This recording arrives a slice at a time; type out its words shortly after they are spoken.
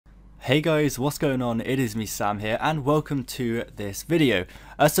Hey guys, what's going on? It is me, Sam here, and welcome to this video.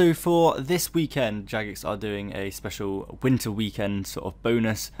 So for this weekend, Jagex are doing a special winter weekend sort of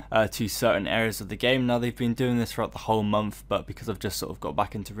bonus to certain areas of the game. Now they've been doing this throughout the whole month, but because I've just sort of got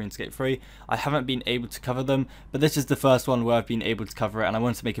back into RuneScape 3, I haven't been able to cover them. But this is the first one where I've been able to cover it, and I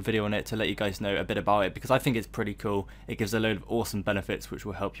wanted to make a video on it to let you guys know a bit about it because I think it's pretty cool. It gives a load of awesome benefits which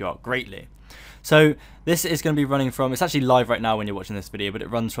will help you out greatly. So this is going to be running from, it's actually live right now when you're watching this video, but it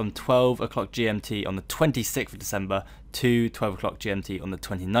runs from 12 o'clock GMT on the 26th of December to 12 o'clock GMT on the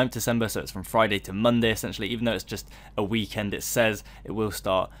 29th of December, so it's from Friday to Monday essentially. Even though it's just a weekend, it says it will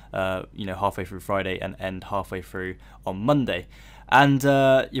start halfway through Friday and end halfway through on Monday. And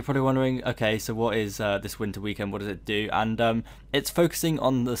you're probably wondering, okay, so what is this winter weekend, what does it do? And it's focusing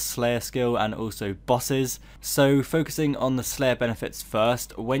on the Slayer skill and also bosses. So focusing on the Slayer benefits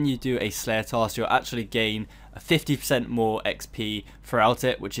first, when you do a Slayer task, you'll actually gain 50% more XP throughout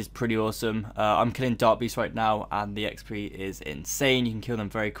it, which is pretty awesome. I'm killing Dark Beasts right now, and the XP is insane. You can kill them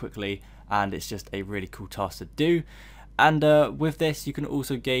very quickly, and it's just a really cool task to do. And with this, you can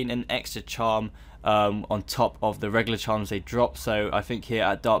also gain an extra charm on top of the regular charms they drop. So I think here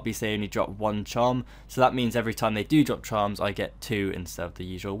at Dark Beast they only drop one charm, so that means every time they do drop charms I get two instead of the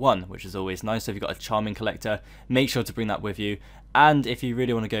usual one, which is always nice. So if you've got a charming collector, make sure to bring that with you. And if you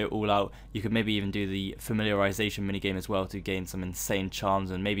really want to go all out, you could maybe even do the familiarization minigame as well to gain some insane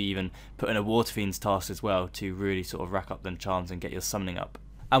charms, and maybe even put in a Water Fiends task as well to really sort of rack up them charms and get your summoning up.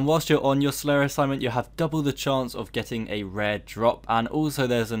 And whilst you're on your Slayer assignment, you have double the chance of getting a rare drop, and also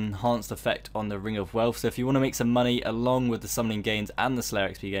there's an enhanced effect on the Ring of Wealth. So if you want to make some money along with the summoning gains and the Slayer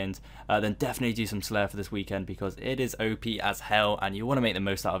XP gains, then definitely do some Slayer for this weekend because it is OP as hell, and you want to make the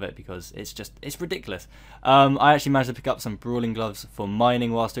most out of it because it's ridiculous. I actually managed to pick up some Brawling Gloves for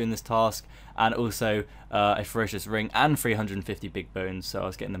mining whilst doing this task, and also a Ferocious Ring and 350 Big Bones, so I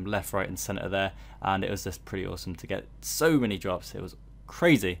was getting them left, right and centre there, and it was just pretty awesome to get so many drops. It was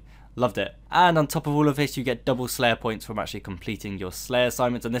crazy. Loved it. And on top of all of this, you get double Slayer points from actually completing your Slayer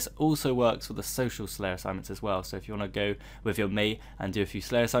assignments, and this also works for the social Slayer assignments as well. So if you want to go with your mate and do a few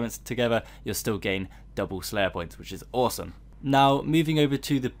Slayer assignments together, you'll still gain double Slayer points, which is awesome. Now, moving over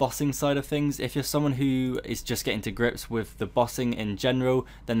to the bossing side of things, if you're someone who is just getting to grips with the bossing in general,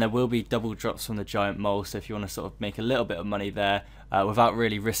 then there will be double drops from the Giant Mole. So if you want to sort of make a little bit of money there without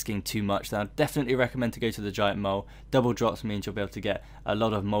really risking too much, then I'd definitely recommend to go to the Giant Mole. Double drops means you'll be able to get a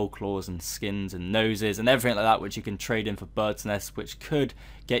lot of mole claws and skins and noses and everything like that, which you can trade in for birds' nests, which could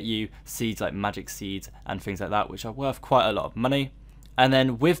get you seeds like magic seeds and things like that, which are worth quite a lot of money. And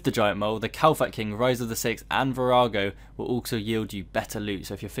then with the Giant Mole, the Kalphite King, Rise of the Six and Vorago will also yield you better loot.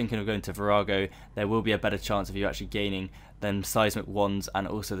 So if you're thinking of going to Vorago, there will be a better chance of you actually gaining them seismic wands and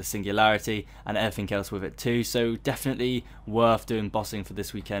also the singularity and everything else with it too. So definitely worth doing bossing for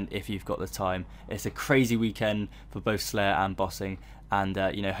this weekend if you've got the time. It's a crazy weekend for both Slayer and bossing, and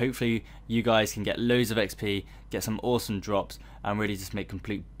hopefully you guys can get loads of XP, get some awesome drops, and really just make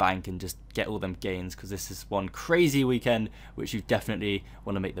complete bank and just get all them gains, because this is one crazy weekend which you definitely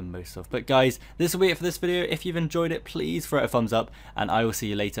want to make the most of. But guys, this will be it for this video. If you've enjoyed it, please throw it a thumbs up, and I will see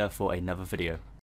you later for another video.